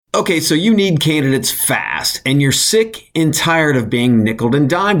Okay, so you need candidates fast, and you're sick and tired of being nickeled and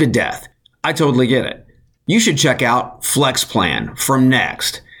dimed to death. I totally get it. You should check out FlexPlan from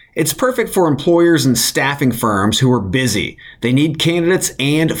Nexxt. It's perfect for employers and staffing firms who are busy. They need candidates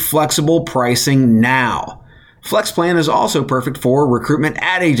and flexible pricing now. FlexPlan is also perfect for recruitment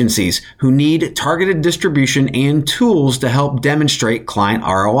ad agencies who need targeted distribution and tools to help demonstrate client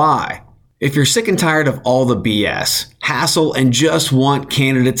ROI. If you're sick and tired of all the BS, hassle, and just want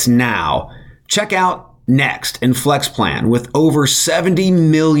candidates now, check out Nexxt and FlexPlan with over 70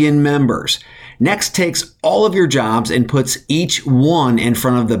 million members. Nexxt takes all of your jobs and puts each one in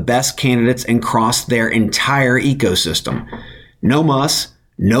front of the best candidates across their entire ecosystem. No muss,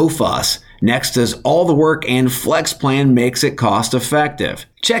 no fuss. Nexxt does all the work and FlexPlan makes it cost effective.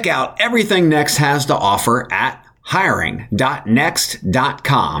 Check out everything Nexxt has to offer at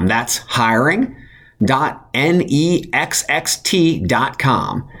hiring.nexxt.com. That's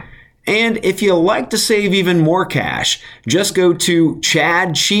hiring.nexxt.com. And if you like to save even more cash, just go to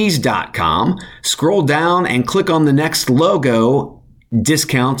chadcheese.com, scroll down and click on the Nexxt logo.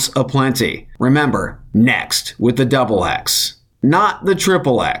 Discounts aplenty. Remember, Nexxt with the double X, not the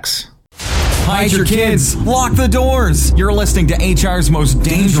triple X. Hide your kids. Lock the doors. You're listening to HR's most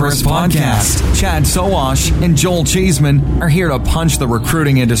dangerous podcast. Chad Sowash and Joel Cheeseman are here to punch the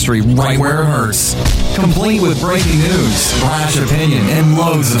recruiting industry right where it hurts. Complete with breaking news, brash opinion, and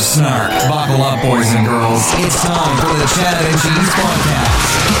loads of snark. Buckle up, boys and girls. It's time for the Chad and Cheese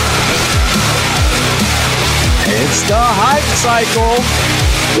podcast. It's the hype cycle.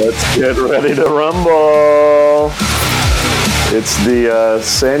 Let's get ready to rumble. It's the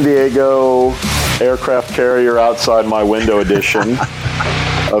San Diego aircraft carrier outside my window edition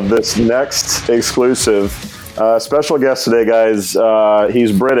of this Nexxt exclusive. Special guest today, guys.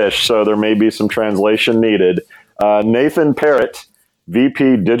 He's British, so there may be some translation needed. Nathan Perrott,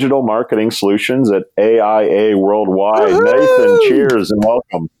 VP Digital Marketing Solutions at AIA Worldwide. Woo-hoo! Nathan, cheers and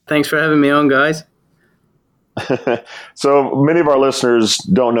welcome. Thanks for having me on, guys. So many of our listeners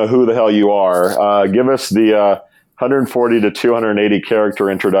don't know who the hell you are. Give us the 140 to 280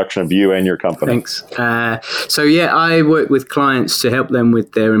 character introduction of you and your company. Thanks. I work with clients to help them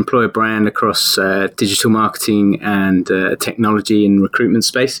with their employer brand across digital marketing and technology and recruitment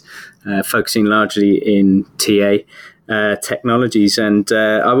space, focusing largely in TA technologies. And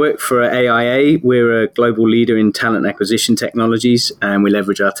I work for AIA. We're a global leader in talent acquisition technologies, and we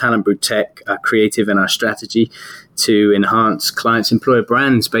leverage our talent brew tech, our creative, and our strategy to enhance clients' employer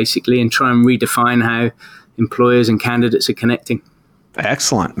brands, basically, and try and redefine how employers and candidates are connecting.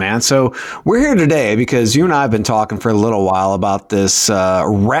 Excellent, man. So we're here today because you and I have been talking for a little while about this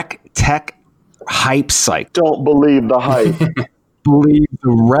rec tech hype cycle. Don't believe the hype. Believe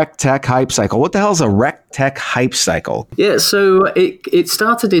the rec tech hype cycle. What the hell is a rec tech hype cycle? Yeah, so it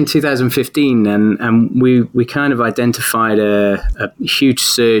started in 2015, and we kind of identified a huge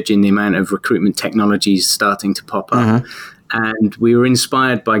surge in the amount of recruitment technologies starting to pop up. Mm-hmm. And we were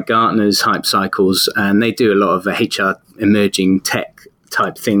inspired by Gartner's hype cycles, and they do a lot of HR emerging tech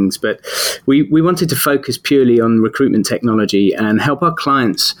type things. But we wanted to focus purely on recruitment technology and help our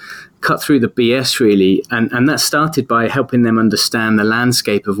clients cut through the BS, really. And that started by helping them understand the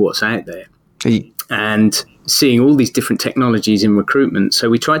landscape of what's out there. And seeing all these different technologies in recruitment. So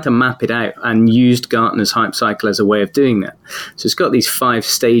we tried to map it out and used Gartner's hype cycle as a way of doing that. So it's got these 5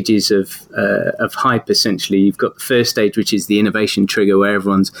 stages of hype, essentially. You've got the first stage, which is the innovation trigger, where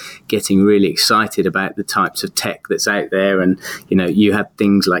everyone's getting really excited about the types of tech that's out there. And, you had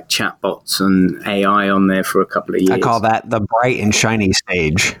things like chatbots and AI on there for a couple of years. I call that the bright and shiny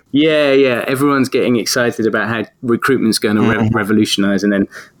stage. Yeah. Everyone's getting excited about how recruitment's going to revolutionize, and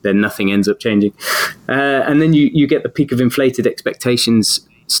then nothing ends up changing. And then you get the peak of inflated expectations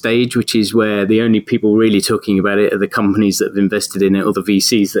stage, which is where the only people really talking about it are the companies that have invested in it or the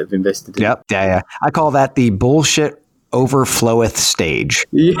VCs that have invested in it. Yep. Yeah. I call that the bullshit overfloweth stage.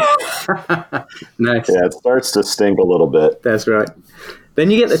 Yeah. Nice. Yeah, it starts to stink a little bit. That's right.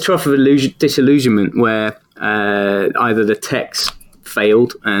 Then you get the trough of disillusionment, where either the tech's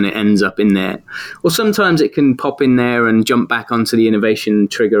failed and it ends up in there, or sometimes it can pop in there and jump back onto the innovation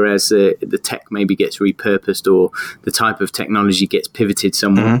trigger as the tech maybe gets repurposed or the type of technology gets pivoted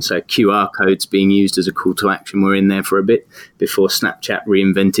somewhat. Mm-hmm. So QR codes being used as a call to action were in there for a bit before Snapchat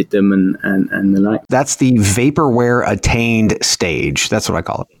reinvented them and the like. That's the vaporware attained stage. That's what I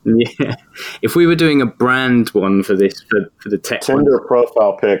call it. Yeah. If we were doing a brand one for this, for the tech Tinder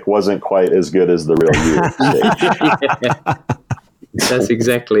profile pic wasn't quite as good as the real you stage. Yeah. That's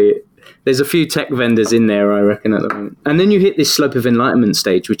exactly it. There's a few tech vendors in there, I reckon, at the moment. And then you hit this slope of enlightenment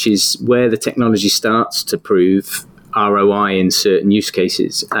stage, which is where the technology starts to prove ROI in certain use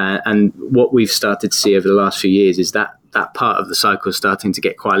cases. And what we've started to see over the last few years is that part of the cycle is starting to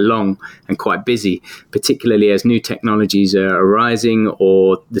get quite long and quite busy, particularly as new technologies are arising,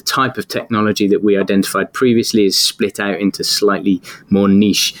 or the type of technology that we identified previously is split out into slightly more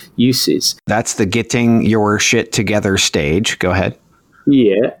niche uses. That's the getting your shit together stage. Go ahead.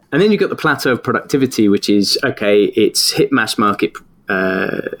 Yeah. And then you've got the plateau of productivity, which is, okay, it's hit mass market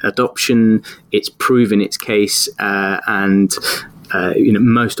adoption, it's proven its case, and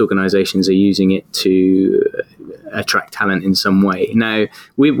most organizations are using it to attract talent in some way. Now,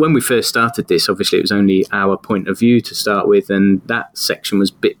 when we first started this, obviously it was only our point of view to start with, and that section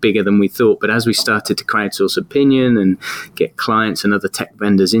was a bit bigger than we thought. But as we started to crowdsource opinion and get clients and other tech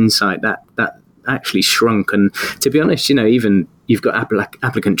vendors' insight, that actually shrunk. And to be honest, even you've got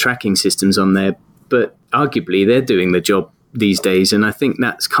applicant tracking systems on there, but arguably they're doing the job these days. And I think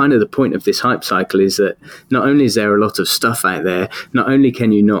that's kind of the point of this hype cycle, is that not only is there a lot of stuff out there, not only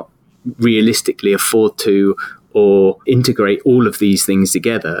can you not realistically afford to or integrate all of these things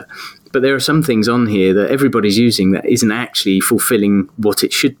together, but there are some things on here that everybody's using that isn't actually fulfilling what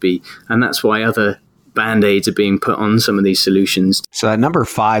it should be. And that's why other Band-Aids are being put on some of these solutions. So that number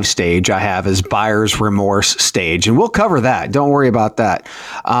 5 stage I have is buyer's remorse stage, and we'll cover that. Don't worry about that.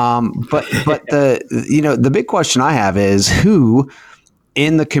 But the big question I have is, who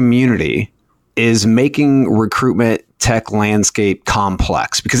in the community is making recruitment tech landscape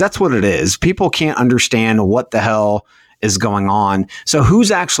complex? Because that's what it is. People can't understand what the hell is going on. So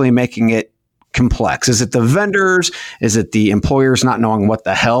who's actually making it complex? Is it the vendors? Is it the employers not knowing what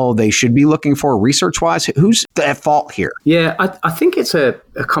the hell they should be looking for research-wise? Who's at fault here? Yeah, I think it's a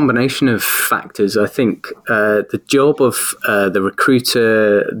combination of factors. I think the job of the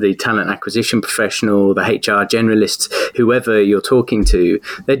recruiter, the talent acquisition professional, the HR generalist, whoever you're talking to,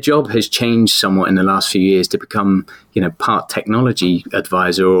 their job has changed somewhat in the last few years to become, part technology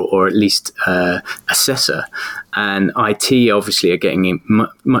advisor or at least assessor. And IT obviously are getting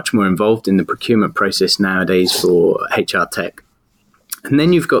much more involved in the procurement process nowadays for HR tech. And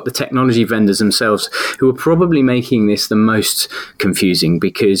then you've got the technology vendors themselves, who are probably making this the most confusing,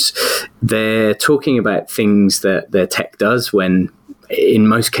 because they're talking about things that their tech does when in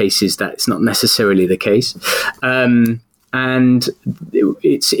most cases that's not necessarily the case. And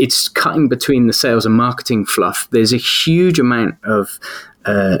it's cutting between the sales and marketing fluff. There's a huge amount of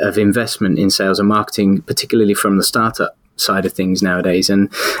investment in sales and marketing, particularly from the startup side of things nowadays. And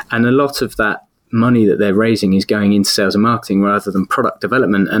a lot of that money that they're raising is going into sales and marketing rather than product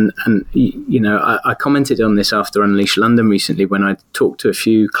development. And I commented on this after Unleash London recently, when I talked to a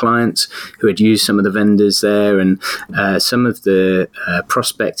few clients who had used some of the vendors there, and some of the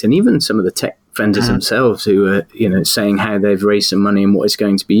prospects, and even some of the tech vendors themselves, who are saying how they've raised some money and what it's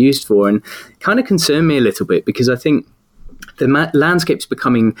going to be used for, and kind of concerned me a little bit, because I think the landscape's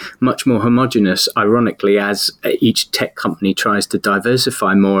becoming much more homogenous, ironically, as each tech company tries to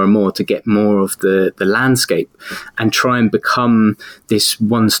diversify more and more to get more of the landscape and try and become this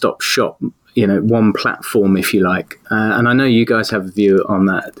one-stop shop, one platform, if you like. And I know you guys have a view on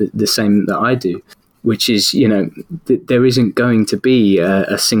that, the same that I do, which is, there isn't going to be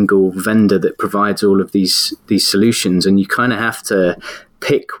a single vendor that provides all of these solutions, and you kind of have to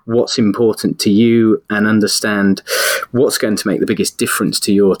pick what's important to you and understand what's going to make the biggest difference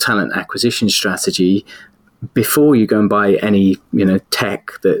to your talent acquisition strategy before you go and buy any tech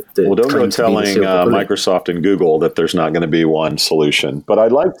that well, don't go telling Microsoft and Google that there's not going to be one solution. But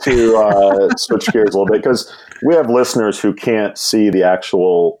I'd like to switch gears a little bit, because we have listeners who can't see the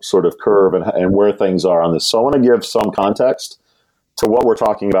actual sort of curve and where things are on this. So I want to give some context to what we're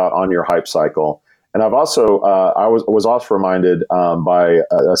talking about on your hype cycle. And I've also, I was also reminded by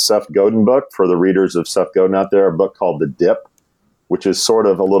a Seth Godin book, for the readers of Seth Godin out there, a book called The Dip, which is sort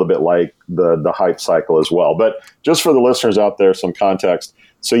of a little bit like the hype cycle as well. But just for the listeners out there, some context.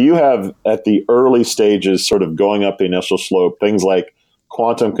 So you have, at the early stages, sort of going up the initial slope, things like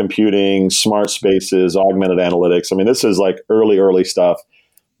quantum computing, smart spaces, augmented analytics. I mean, this is like early stuff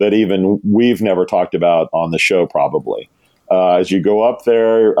that even we've never talked about on the show probably. As you go up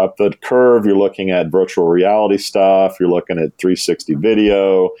there, up the curve, you're looking at virtual reality stuff. You're looking at 360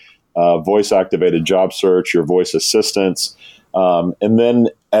 video, voice-activated job search, your voice assistants. And then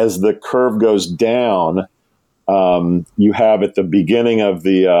as the curve goes down, you have at the beginning of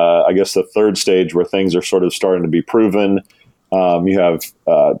the, the third stage, where things are sort of starting to be proven. You have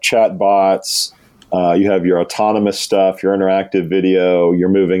chatbots. You have your autonomous stuff, your interactive video. You're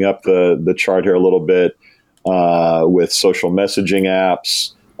moving up the chart here a little bit. With social messaging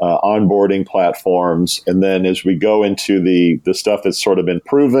apps, onboarding platforms. And then as we go into the stuff that's sort of been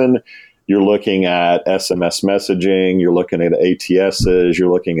proven, you're looking at SMS messaging, you're looking at ATSs,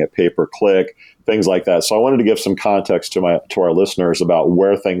 you're looking at pay-per-click, things like that. So I wanted to give some context to our listeners about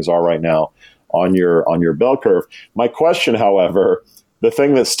where things are right now on your bell curve. My question, however, the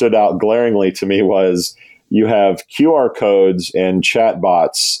thing that stood out glaringly to me was you have QR codes and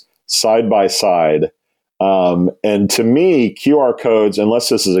chatbots side by side. And to me, QR codes, unless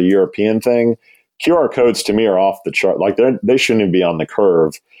this is a European thing, QR codes to me are off the chart. Like they shouldn't even be on the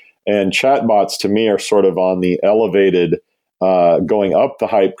curve. And chatbots to me are sort of on the elevated, going up the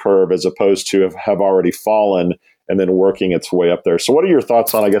hype curve as opposed to have already fallen and then working its way up there. So what are your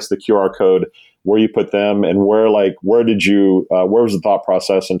thoughts on, I guess, the QR code, where you put them, and where was the thought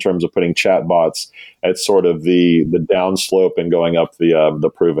process in terms of putting chatbots at sort of the downslope and going up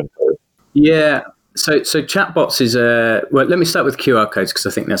the proven curve? Yeah. So chatbots is well, let me start with QR codes because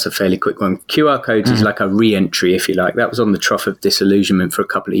I think that's a fairly quick one. QR codes is like a re-entry, if you like. That was on the trough of disillusionment for a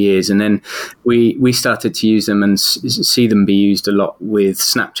couple of years. And then we started to use them and see them be used a lot with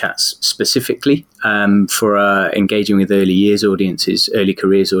Snapchats specifically for engaging with early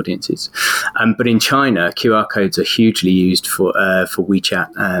careers audiences. But in China, QR codes are hugely used for WeChat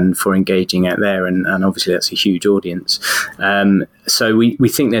and for engaging out there. And obviously that's a huge audience. So we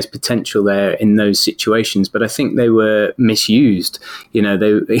think there's potential there in those situations, but I think they were misused. You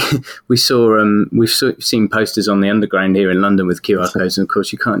know, we've seen posters on the underground here in London with QR codes, and of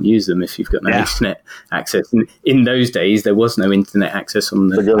course you can't use them if you've got no internet access. And in those days, there was no internet access on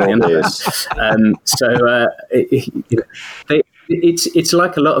the underground. It's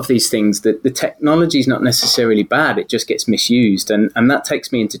like a lot of these things that the technology is not necessarily bad; it just gets misused, and that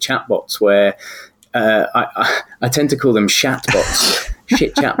takes me into chatbots where. I tend to call them shatbots,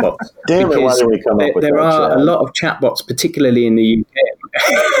 shit chatbots. Damn it, why did we come up with there that, are Chad? a lot of chatbots, particularly in the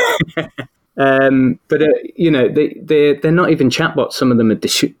UK. But they're not even chatbots. Some of them are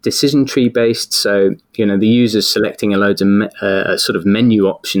decision tree based. So the user's selecting a loads of sort of menu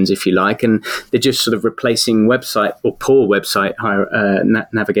options, if you like, and they're just sort of replacing website or poor website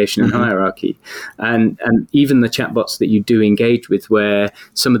navigation and hierarchy. And even the chatbots that you do engage with, where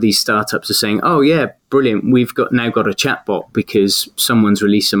some of these startups are saying, "Oh yeah, brilliant, we've now got a chatbot because someone's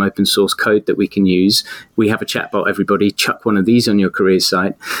released some open source code that we can use. We have a chatbot. Everybody, chuck one of these on your careers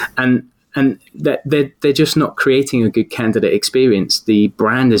site." And that they're just not creating a good candidate experience. The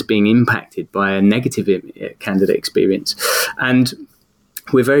brand is being impacted by a negative candidate experience. And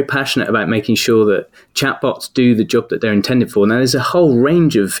we're very passionate about making sure that chatbots do the job that they're intended for. Now, there's a whole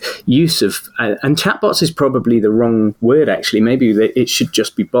range of use of, and chatbots is probably the wrong word, actually. Maybe it should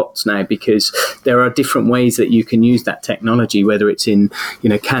just be bots now, because there are different ways that you can use that technology, whether it's in,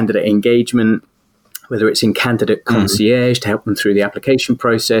 candidate engagement, whether it's in candidate concierge to help them through the application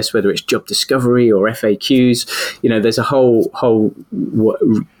process, whether it's job discovery or FAQs. There's a whole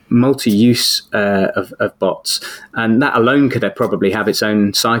multi-use of bots, and that alone could probably have its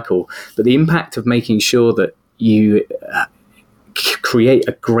own cycle. But the impact of making sure that you create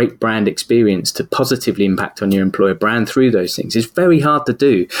a great brand experience to positively impact on your employer brand through those things is very hard to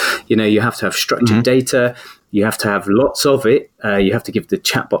do. You have to have structured data. You have to have lots of it. You have to give the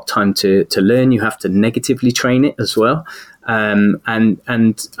chatbot time to learn. You have to negatively train it as well. And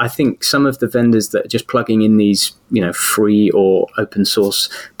I think some of the vendors that are just plugging in these, free or open source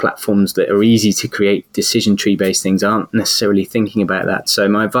platforms that are easy to create decision tree based things aren't necessarily thinking about that. So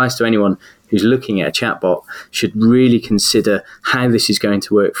my advice to anyone who's looking at a chatbot should really consider how this is going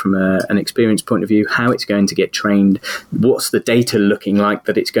to work from an experience point of view, how it's going to get trained, what's the data looking like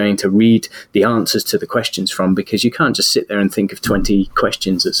that it's going to read the answers to the questions from, because you can't just sit there and think of 20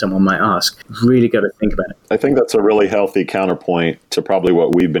 questions that someone might ask. You've really got to think about it. I think that's a really healthy counterpoint to probably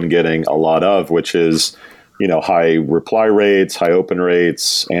what we've been getting a lot of, which is, high reply rates, high open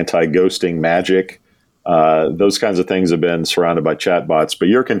rates, anti-ghosting magic. Those kinds of things have been surrounded by chatbots, but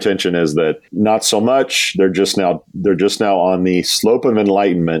your contention is that not so much. They're just now on the slope of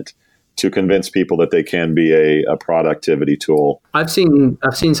enlightenment to convince people that they can be a productivity tool. I've seen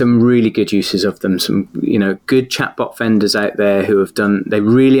some really good uses of them. Some good chatbot vendors out there who they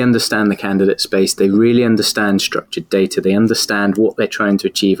really understand the candidate space. They really understand structured data. They understand what they're trying to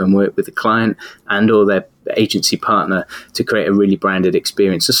achieve and work with the client and or their agency partner to create a really branded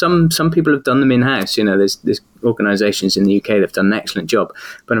experience. So some people have done them in-house. There's organizations in the UK that have done an excellent job,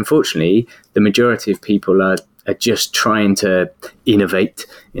 but unfortunately the majority of people are just trying to innovate,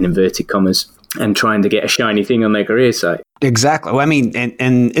 in inverted commas, and trying to get a shiny thing on their career site. Exactly. Well, I mean,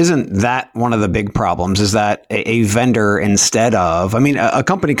 and isn't that one of the big problems is that a vendor, instead of, I mean, a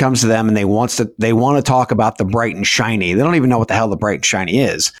company comes to them and they want to talk about the bright and shiny. They don't even know what the hell the bright and shiny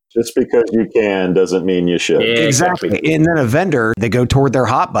is. Just because you can doesn't mean you should. Yeah, Exactly. And then a vendor, they go toward their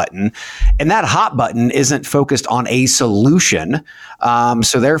hot button, and that hot button isn't focused on a solution.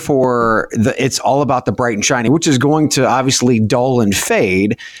 So therefore, it's all about the bright and shiny, which is going to obviously dull and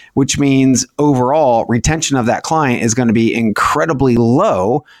fade, which means overall retention of that client is going to be incredibly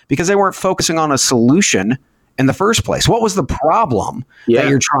low because they weren't focusing on a solution in the first place. What was the problem that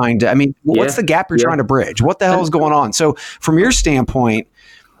you're trying to, I mean, what's the gap you're trying to bridge? What the hell is going on? So from your standpoint,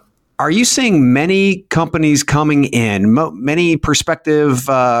 are you seeing many companies coming in, many prospective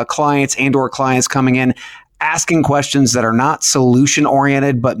clients and or clients coming in, asking questions that are not solution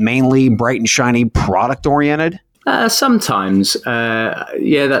oriented, but mainly bright and shiny product oriented? Sometimes,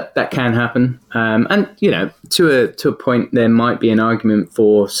 that can happen. And, to a point, there might be an argument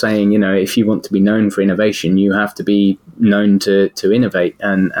for saying, if you want to be known for innovation, you have to be known to innovate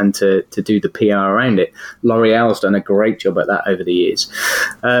and to do the PR around it. L'Oreal's done a great job at that over the years.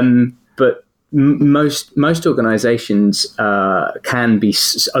 But most organizations can be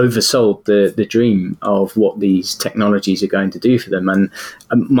oversold the dream of what these technologies are going to do for them. And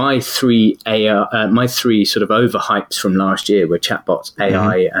my three sort of overhypes from last year were chatbots,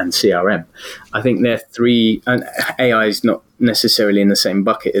 AI, and CRM. I think they're three, and AI is not necessarily in the same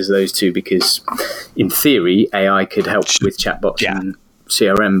bucket as those two because in theory, AI could help with chatbots and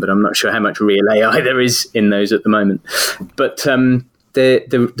CRM, but I'm not sure how much real AI there is in those at the moment. But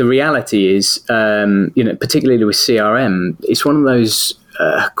the reality is, particularly with CRM, it's one of those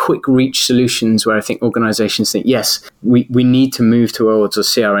quick reach solutions where I think organizations think, yes, we need to move towards a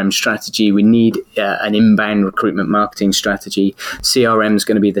CRM strategy. We need an inbound recruitment marketing strategy. CRM is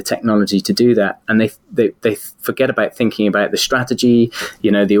going to be the technology to do that. And they forget about thinking about the strategy,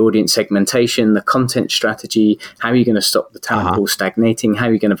 the audience segmentation, the content strategy. How are you going to stop the talent pool stagnating? How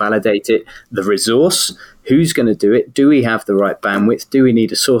are you going to validate it? The resource. Who's going to do it? Do we have the right bandwidth? Do we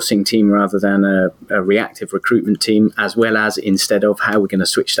need a sourcing team rather than a reactive recruitment team, as well as instead of how we're going to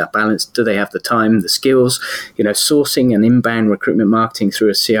switch that balance? Do they have the time, the skills? Sourcing and inbound recruitment marketing through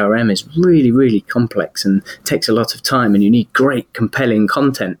a CRM is really, really complex and takes a lot of time, and you need great, compelling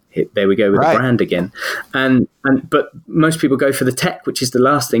content. There we go with the brand again. But most people go for the tech, which is the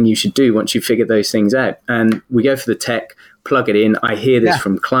last thing you should do once you figure those things out. And we go for the tech, plug it in. I hear this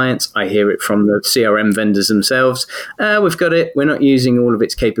from clients. I hear it from the CRM vendors themselves. We've got it. We're not using all of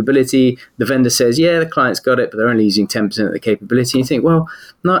its capability. The vendor says, the client's got it, but they're only using 10% of the capability. And you think, well,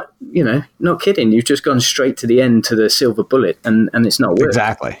 not kidding. You've just gone straight to the end, to the silver bullet, and it's not working.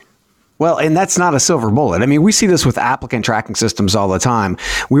 Exactly. Well, and that's not a silver bullet. I mean, we see this with applicant tracking systems all the time.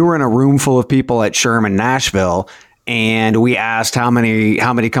 We were in a room full of people at Sherman, Nashville, and we asked how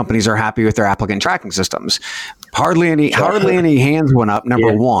many companies are happy with their applicant tracking systems. Hardly any hands went up.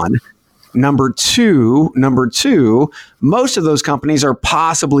 Number one. Number two, most of those companies are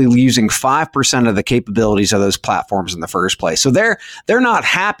possibly using 5% of the capabilities of those platforms in the first place. So they're not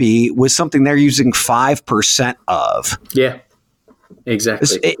happy with something they're using 5% of. Yeah. Exactly.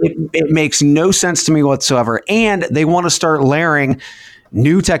 It makes no sense to me whatsoever. And they want to start layering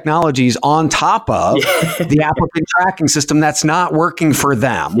new technologies on top of the applicant tracking system that's not working for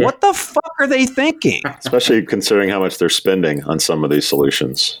them. What the fuck are they thinking? Especially considering how much they're spending on some of these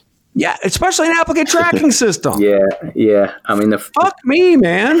solutions. Yeah, especially an applicant tracking system. Yeah. I mean, fuck me,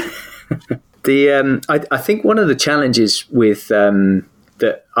 man. I think one of the challenges with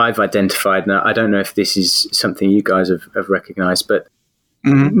that I've identified, now I don't know if this is something you guys have recognized, but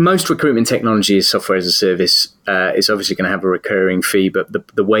most recruitment technology is software as a service. It's obviously going to have a recurring fee, but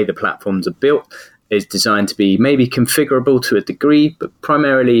the way the platforms are built is designed to be maybe configurable to a degree, but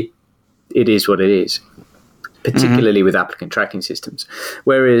primarily it is what it is, particularly with applicant tracking systems.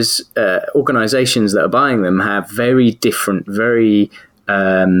 Whereas organizations that are buying them have very different, very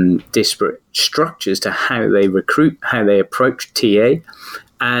disparate structures to how they recruit, how they approach TA,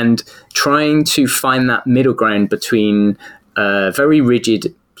 and trying to find that middle ground between a very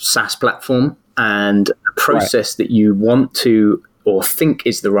rigid SaaS platform and a process that you want to or think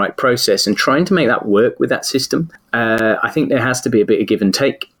is the right process, and trying to make that work with that system. I think there has to be a bit of give and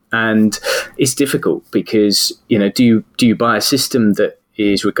take, and it's difficult because, do you buy a system that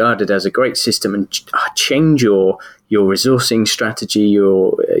is regarded as a great system and change your resourcing strategy,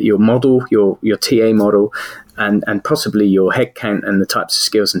 your model, your TA model, and possibly your headcount and the types of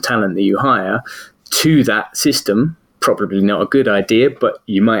skills and talent that you hire to that system? Probably not a good idea, but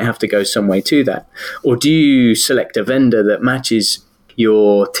you might have to go some way to that. Or do you select a vendor that matches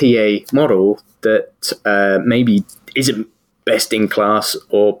your TA model that maybe isn't best in class,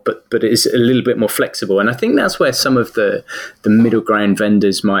 but is a little bit more flexible. And I think that's where some of the middle ground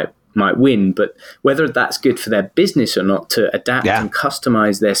vendors might win. But whether that's good for their business or not to adapt and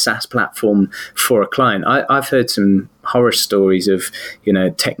customize their SaaS platform for a client, I've heard some horror stories of,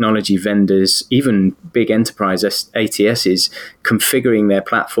 technology vendors, even big enterprise ATSs, configuring their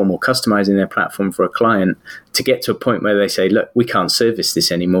platform or customizing their platform for a client to get to a point where they say, look, we can't service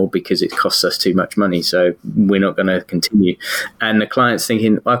this anymore because it costs us too much money, so we're not going to continue. And the client's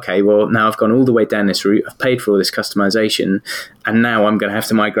thinking, okay, well, now I've gone all the way down this route, I've paid for all this customization, and now I'm going to have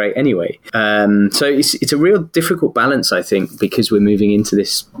to migrate anyway. So it's a real difficult balance, I think, because we're moving into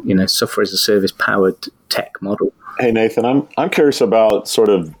this, software as a service powered tech model. Hey, Nathan, I'm curious about sort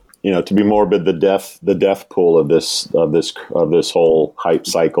of, to be morbid, the death pool of this whole hype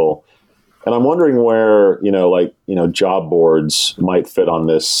cycle. And I'm wondering where, job boards might fit on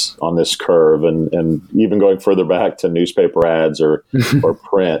this curve, and even going further back to newspaper ads or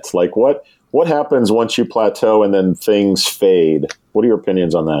print. Like what happens once you plateau and then things fade? What are your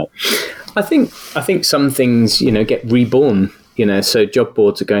opinions on that? I think some things, get reborn, so job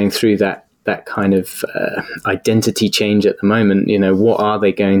boards are going through that kind of identity change at the moment. What are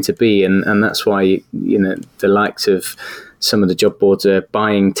they going to be? And that's why, the likes of some of the job boards are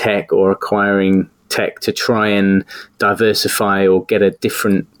buying tech or acquiring tech to try and diversify or get a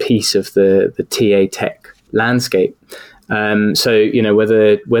different piece of the TA tech landscape. So,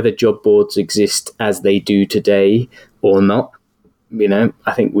 whether job boards exist as they do today or not,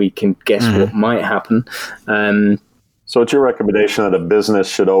 I think we can guess what might happen. So it's your recommendation that a business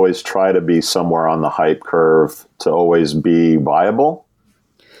should always try to be somewhere on the hype curve to always be viable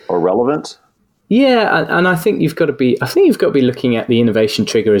or relevant? Yeah, and I think you've got to be looking at the innovation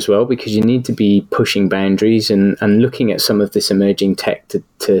trigger as well, because you need to be pushing boundaries and looking at some of this emerging tech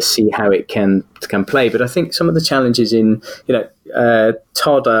to see how it can play. But I think some of the challenges in,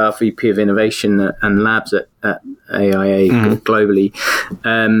 Todd, our VP of Innovation and Labs at AIA globally,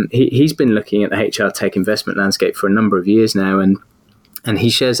 he's been looking at the HR tech investment landscape for a number of years now, and he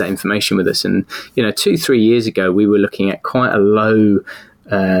shares that information with us. And 2-3 years ago, we were looking at quite a low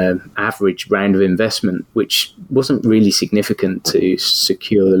average round of investment, which wasn't really significant to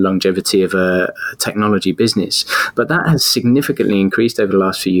secure the longevity of a technology business. But that has significantly increased over the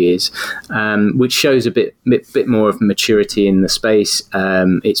last few years, which shows a bit more of maturity in the space.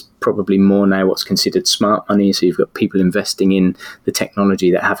 It's probably more now what's considered smart money. So you've got people investing in the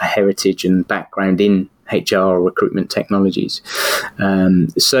technology that have a heritage and background in HR or recruitment technologies.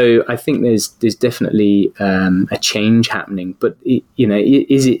 So I think there's definitely a change happening, but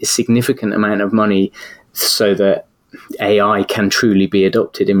is it a significant amount of money so that AI can truly be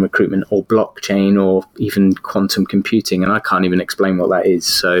adopted in recruitment, or blockchain, or even quantum computing? And I can't even explain what that is.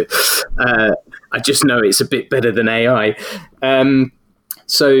 So I just know it's a bit better than AI.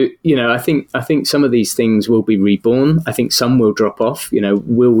 So, I think some of these things will be reborn. I think some will drop off.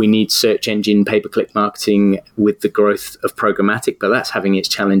 Will we need search engine pay-per-click marketing with the growth of programmatic? But that's having its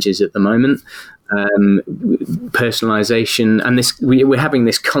challenges at the moment. Personalization, and we're having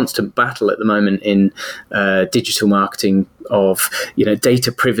this constant battle at the moment in digital marketing of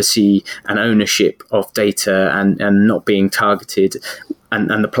data privacy and ownership of data and not being targeted,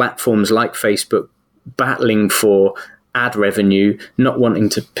 and the platforms like Facebook battling for ad revenue, not wanting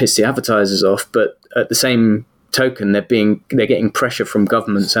to piss the advertisers off, but at the same token, they're getting pressure from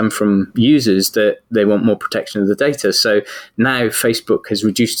governments and from users that they want more protection of the data. So now Facebook has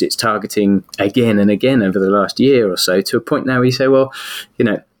reduced its targeting again and again over the last year or so, to a point now we say, well,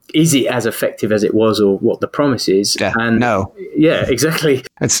 is it as effective as it was, or what the promise is? Yeah, and no. Yeah, exactly.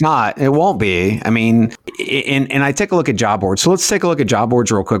 It's not. It won't be. I mean, and I take a look at job boards. So let's take a look at job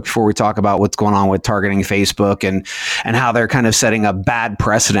boards real quick before we talk about what's going on with targeting Facebook and how they're kind of setting a bad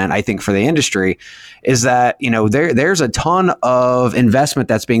precedent, I think, for the industry. Is that, there's a ton of investment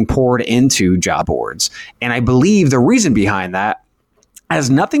that's being poured into job boards. And I believe the reason behind that has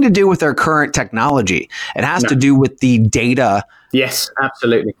nothing to do with their current technology. It has to do with the data. Yes,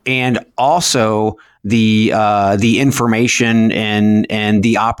 absolutely. And also the information and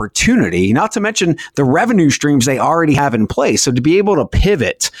the opportunity, not to mention the revenue streams they already have in place. So to be able to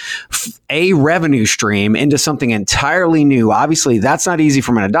pivot a revenue stream into something entirely new, obviously that's not easy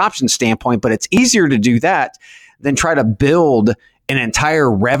from an adoption standpoint, but it's easier to do that than try to build an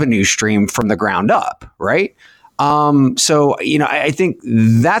entire revenue stream from the ground up, right? So, I think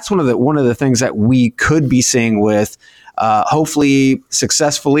that's one of the things that we could be seeing with hopefully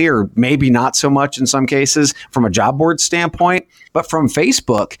successfully, or maybe not so much in some cases from a job board standpoint. But from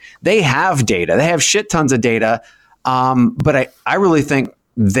Facebook, they have data. They have shit tons of data. But I really think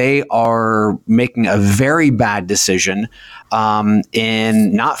they are making a very bad decision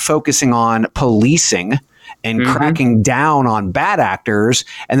in not focusing on policing and cracking down on bad actors.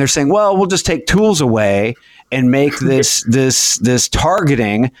 And they're saying, well, we'll just take tools away and make this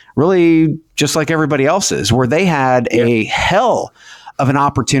targeting really just like everybody else's, where they had a hell of an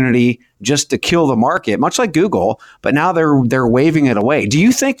opportunity just to kill the market, much like Google, but now they're waving it away. Do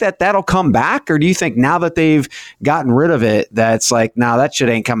you think that that'll come back, or do you think now that they've gotten rid of it, that's like, nah, that shit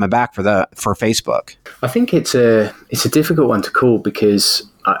ain't coming back for Facebook? I think it's a difficult one to call, because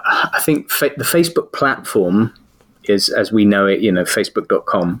I think the Facebook platform is, as we know it,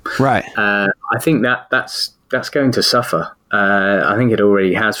 Facebook.com. Right. I think that's going to suffer. I think it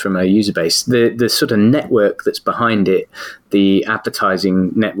already has from a user base. The sort of network that's behind it, the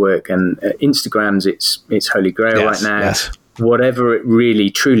advertising network, and Instagram's its holy grail right now. Yes. Whatever it really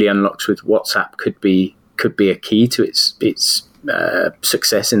truly unlocks with WhatsApp could be a key to its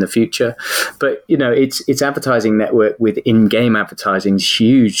success in the future. But its advertising network with in-game advertising is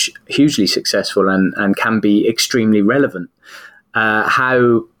hugely successful and can be extremely relevant.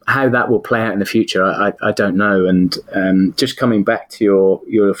 How that will play out in the future, I don't know. And just coming back to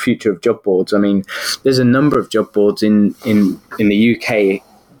your future of job boards, I mean, there's a number of job boards in the UK,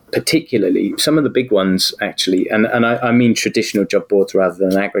 particularly some of the big ones actually, and I mean traditional job boards rather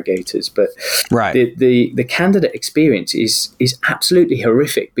than aggregators. But the candidate experience is absolutely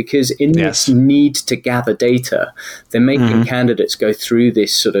horrific, because in this need to gather data, they're making candidates go through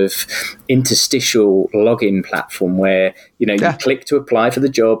this sort of interstitial login platform where you click to apply for the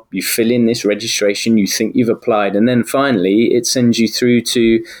job, you fill in this registration, you think you've applied, and then finally it sends you through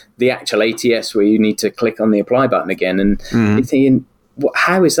to the actual ATS where you need to click on the apply button again, and you're thinking,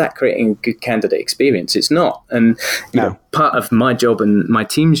 how is that creating a good candidate experience? It's not. And part of my job and my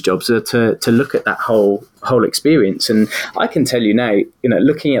team's jobs are to look at that whole experience. And I can tell you now,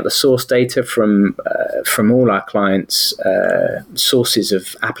 looking at the source data from all our clients, sources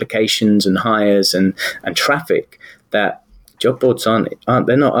of applications and hires and traffic, that job boards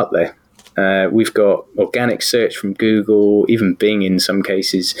they're not up there. We've got organic search from Google, even Bing in some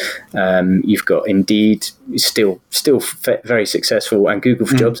cases. You've got Indeed, still very successful, and Google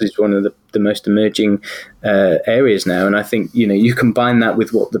for Jobs is one of the most emerging areas now. And I think you combine that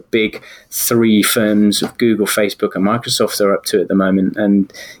with what the big three firms of Google, Facebook, and Microsoft are up to at the moment,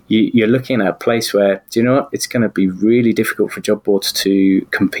 and you're looking at a place where, do you know what? It's going to be really difficult for job boards to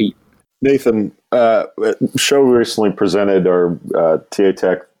compete. Nathan, show recently presented, or TA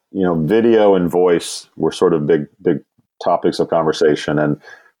Tech. Video and voice were sort of big topics of conversation. And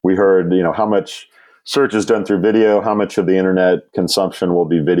we heard, how much search is done through video, how much of the internet consumption will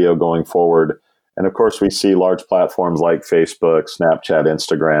be video going forward. And of course, we see large platforms like Facebook, Snapchat,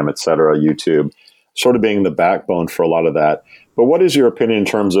 Instagram, et cetera, YouTube, sort of being the backbone for a lot of that. But what is your opinion in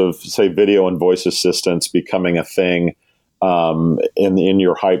terms of, say, video and voice assistants becoming a thing in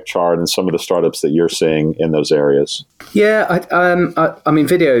your hype chart and some of the startups that you're seeing in those areas? Yeah, I mean,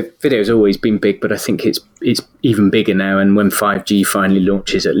 video has always been big, but I think it's even bigger now. And when 5G finally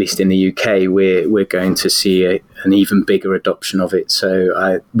launches, at least in the UK, we're going to see an even bigger adoption of it.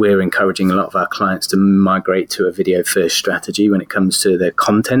 So we're encouraging a lot of our clients to migrate to a video first strategy when it comes to their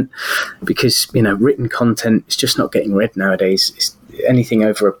content, because written content is just not getting read nowadays. It's anything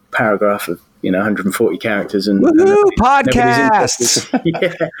over a paragraph of 140 characters and podcasts.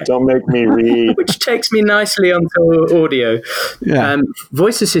 Don't make me read. Which takes me nicely onto audio.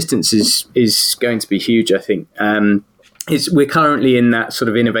 Voice assistance is going to be huge, I think. We're currently in that sort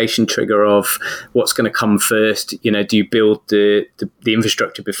of innovation trigger of what's going to come first. Do you build the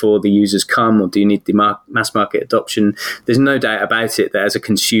infrastructure before the users come, or do you need the mass market adoption? There's no doubt about it that as a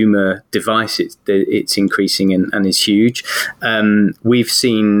consumer device, it's increasing and is huge. We've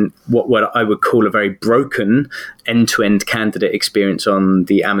seen what I would call a very broken end-to-end candidate experience on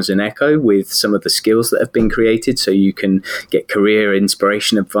the Amazon Echo with some of the skills that have been created, so you can get career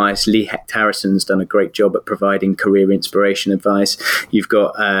inspiration advice. Lee Hecht Harrison's done a great job at providing career inspiration advice. You've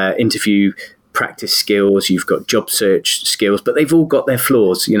got interview practice skills, you've got job search skills, but they've all got their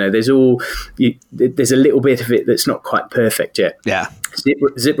flaws. There's a little bit of it that's not quite perfect yet. Yeah.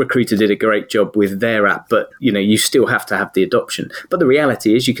 ZipRecruiter did a great job with their app, but you still have to have the adoption. But the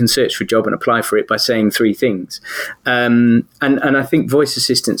reality is you can search for a job and apply for it by saying three things. And I think voice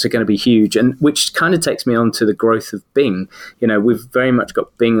assistants are going to be huge, and which kind of takes me on to the growth of Bing. We've very much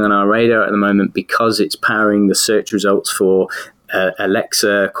got Bing on our radar at the moment because it's powering the search results for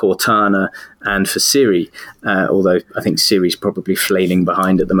Alexa, Cortana, and for Siri, although I think Siri's probably flailing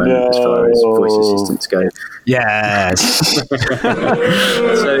behind at the moment as far as voice assistants go. Yes.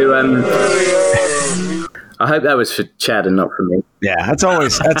 So I hope that was for Chad and not for me. Yeah, that's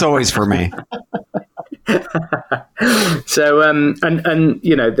always for me. So,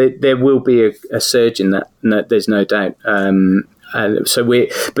 there will be a surge in that. No, there's no doubt. But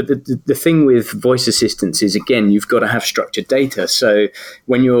the thing with voice assistants is, again, you've got to have structured data. So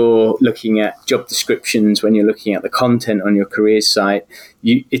when you're looking at job descriptions, when you're looking at the content on your careers site,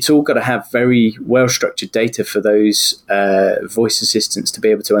 it's all got to have very well structured data for those voice assistants to be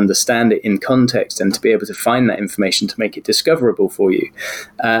able to understand it in context and to be able to find that information to make it discoverable for you.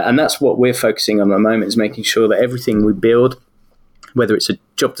 And that's what we're focusing on at the moment, is making sure that everything we build, whether it's a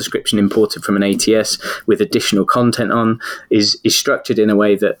job description imported from an ATS with additional content on, is structured in a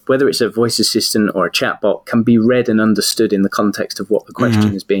way that whether it's a voice assistant or a chatbot can be read and understood in the context of what the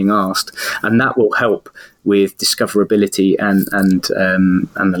question is being asked. And that will help with discoverability and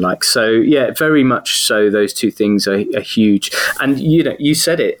the like. So yeah, very much so. Those two things are huge. And you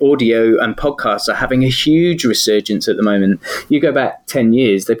said it, audio and podcasts are having a huge resurgence at the moment. You go back 10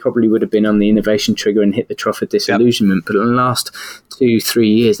 years, they probably would have been on the innovation trigger and hit the trough of disillusionment. Yep. But in the last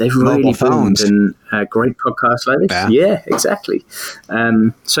 2-3 years, they've really boomed, and great podcasts like this. Yeah, exactly.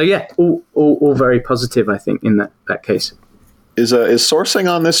 So yeah, all very positive, I think, in that case. Is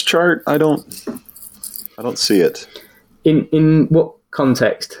sourcing on this chart? I don't see it. In what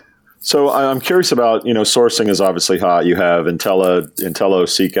context? So I'm curious about, sourcing is obviously hot. You have Intello,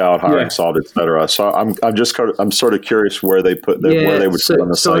 Seek Out, Hiring Solved, et cetera. So I'm sort of curious where they put where they would put on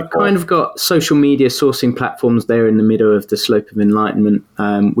the cycle. So I've kind of got social media sourcing platforms there in the middle of the slope of enlightenment,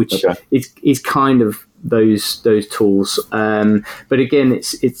 which is kind of those tools. But again,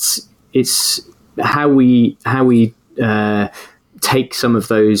 it's how we take some of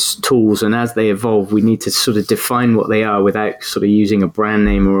those tools, and as they evolve, we need to sort of define what they are without sort of using a brand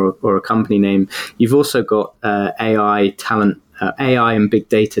name or a company name. You've also got AI talent, AI and big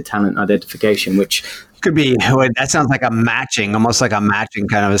data talent identification, which could be, that sounds like almost like a matching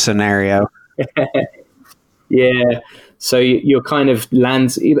kind of a scenario. Yeah. So you're kind of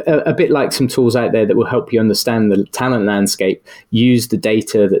lands a bit like some tools out there that will help you understand the talent landscape, use the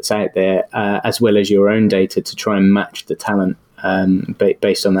data that's out there, as well as your own data to try and match the talent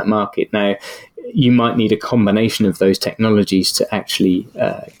based on that market. Now, you might need a combination of those technologies to actually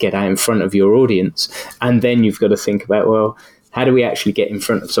get out in front of your audience. And then you've got to think about, well, how do we actually get in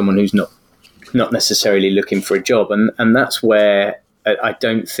front of someone who's not necessarily looking for a job? And that's where I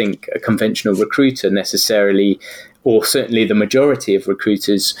don't think a conventional recruiter necessarily, or certainly the majority of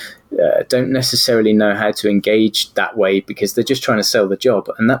recruiters, don't necessarily know how to engage that way, because they're just trying to sell the job.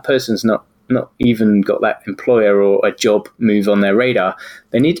 And that person's not even got that employer or a job move on their radar.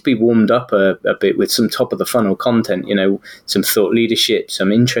 They need to be warmed up a bit with some top of the funnel content, some thought leadership,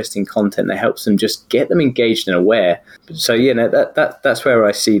 some interesting content that helps them just get them engaged and aware. So, that's where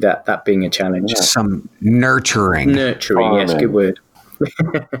I see that being a challenge. Some nurturing. Yes, good word.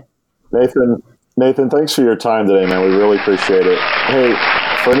 Nathan, thanks for your time today, man. We really appreciate it. Hey,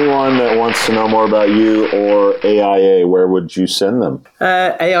 for anyone that wants to know more about you or AIA, where would you send them?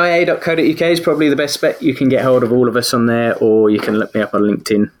 AIA.co.uk is probably the best bet. You can get hold of all of us on there, or you can look me up on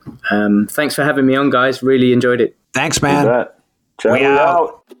LinkedIn. Thanks for having me on, guys. Really enjoyed it. Thanks, man. We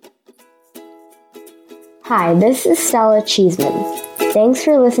out. Hi, this is Stella Cheeseman. Thanks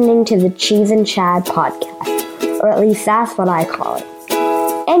for listening to the Cheese and Chad podcast, or at least that's what I call it.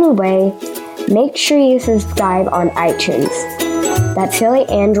 Anyway, make sure you subscribe on iTunes, that silly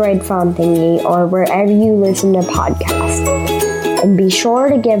Android phone thingy, or wherever you listen to podcasts. And be sure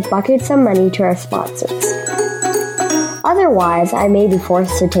to give buckets of money to our sponsors. Otherwise, I may be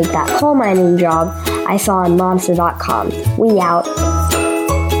forced to take that coal mining job I saw on Monster.com. We out.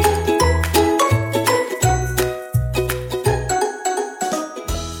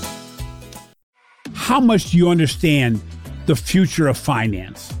 How much do you understand the future of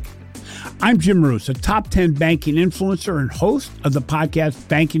finance? I'm Jim Roos, a top 10 banking influencer and host of the podcast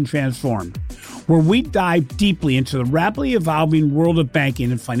Banking Transformed, where we dive deeply into the rapidly evolving world of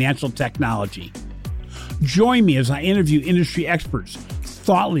banking and financial technology. Join me as I interview industry experts,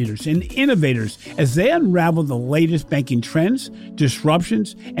 thought leaders, and innovators as they unravel the latest banking trends,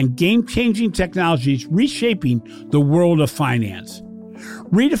 disruptions, and game-changing technologies reshaping the world of finance.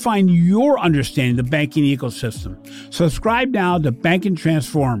 Redefine your understanding of the banking ecosystem. Subscribe now to Banking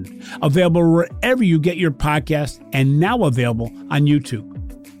Transformed, available wherever you get your podcast and now available on YouTube.